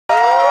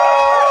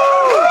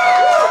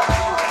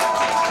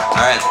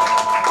right.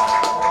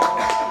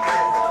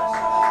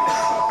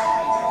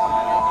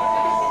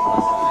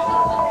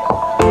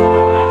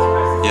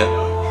 Yep.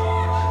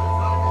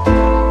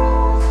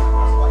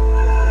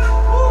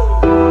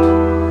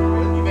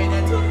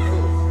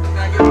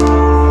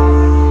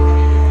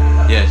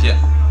 Yeah.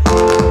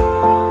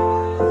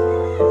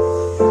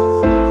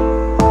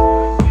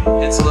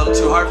 It's a little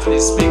too hard for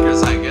these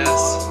speakers, I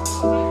guess.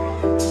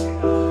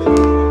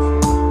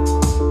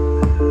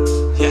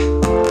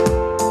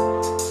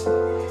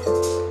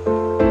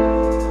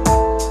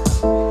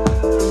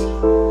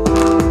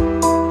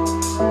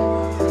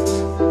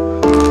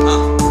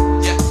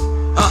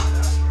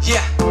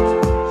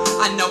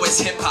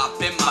 Hip-hop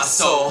in my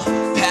soul,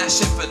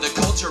 passion for the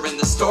culture and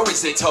the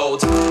stories they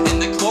told, and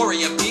the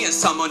glory of being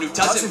someone who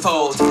doesn't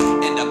fold.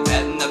 And I'm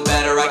betting the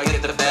better I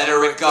get, the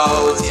better it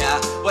goes. Yeah,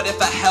 what if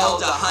I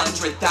held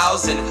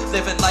 100,000,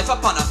 living life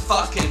up on a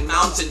fucking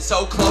mountain,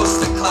 so close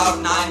to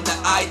cloud 9 that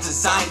I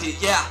designed it.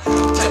 Yeah,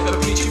 type of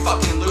beat you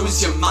fucking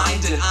lose your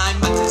mind, and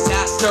I'm a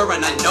disaster,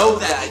 and I know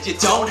that. You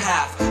don't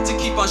have to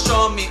keep on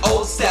showing me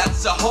old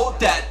stats, so hold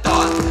that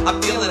thought.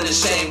 I'm feeling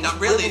ashamed, I'm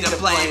really to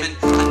blame, and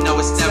I know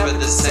it's never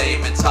the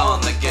same, it's all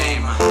in the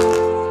game.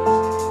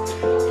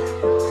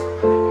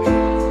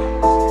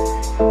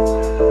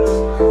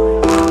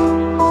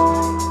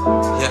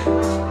 Yeah.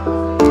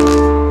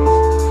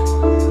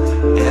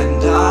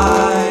 And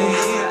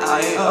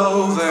I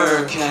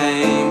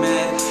overcame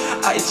it,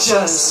 I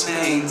just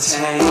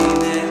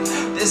maintain it.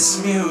 This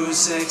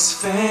music's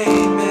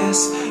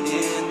famous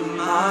in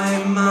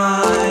my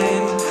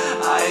mind.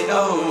 I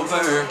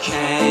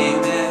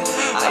overcame it,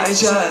 I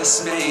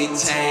just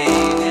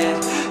maintain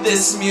it.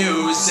 This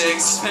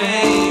music's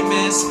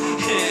famous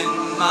in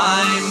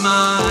my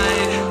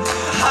mind.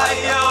 I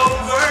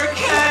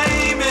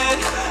overcame it,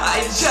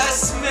 I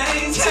just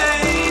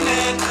maintain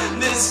it.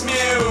 This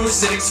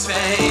music's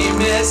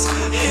famous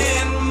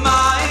in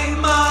my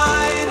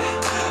mind.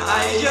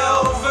 I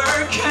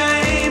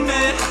overcame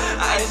it,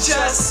 I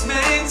just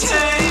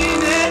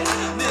maintain it.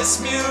 This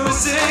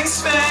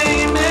music's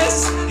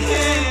famous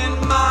in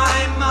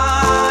my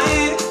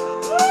mind.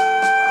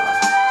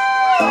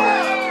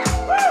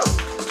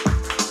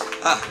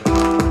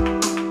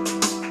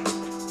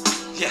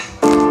 Yeah.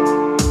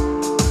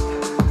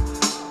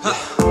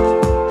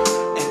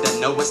 And I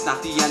know it's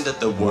not the end of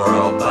the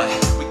world, but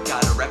we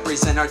gotta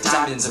represent our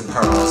diamonds and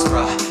pearls,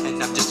 bruh.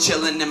 And I'm just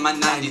chilling in my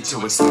 90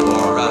 to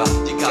explore.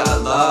 You gotta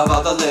love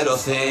all the little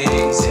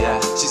things, yeah.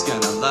 She's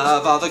gonna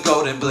love all the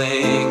golden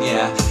bling,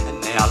 yeah.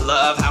 And I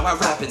love how I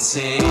rap and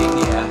sing,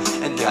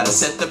 yeah. And gotta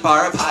set the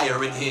bar up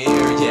higher in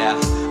here, yeah.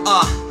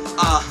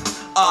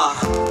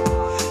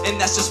 And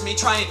that's just me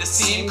trying to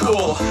seem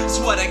cool. It's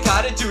what I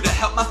gotta do to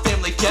help my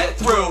family get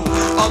through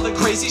all the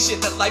crazy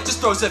shit that life just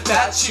throws up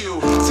at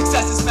you.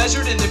 Success is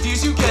measured in the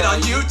views you get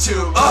on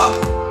YouTube.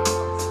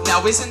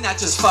 Now isn't that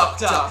just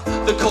fucked up?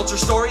 The culture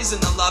stories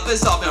and the love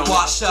has all been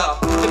washed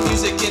up. The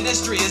music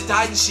industry has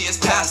died and she has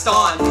passed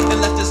on,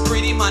 and left us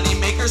greedy money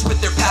makers with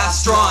their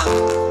past drawn.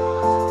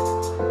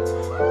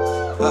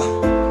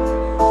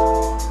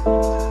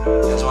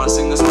 You guys wanna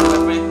sing this one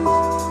with me?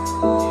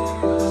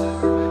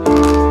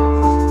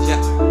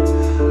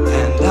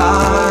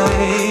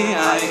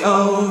 I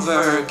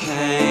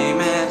overcame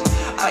it,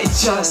 I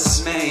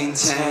just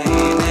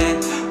maintain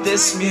it.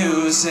 This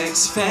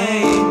music's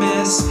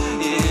famous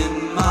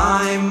in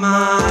my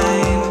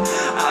mind.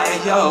 I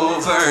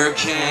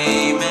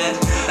overcame it,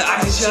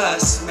 I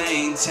just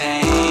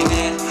maintain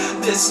it.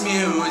 This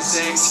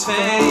music's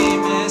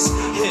famous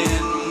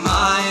in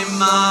my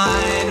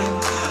mind.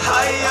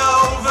 I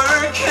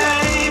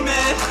overcame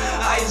it,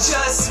 I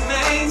just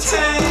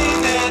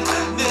maintain it.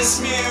 This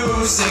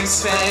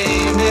music's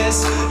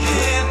famous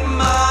in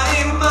my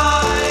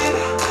mind.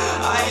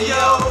 I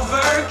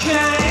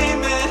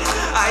overcame it,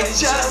 I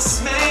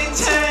just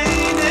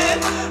maintain it.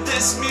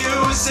 This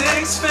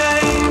music's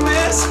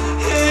famous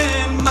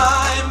in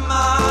my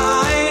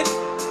mind.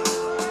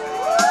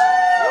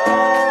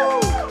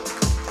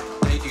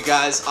 Thank you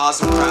guys,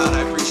 awesome crowd,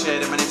 I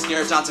appreciate it. My name's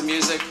Garrett Johnson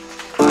Music.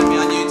 Find me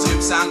on YouTube,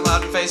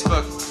 SoundCloud, and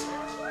Facebook.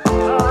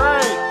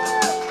 Alright.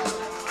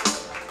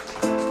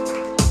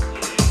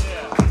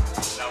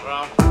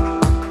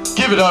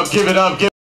 Give it up, give it up, give it up.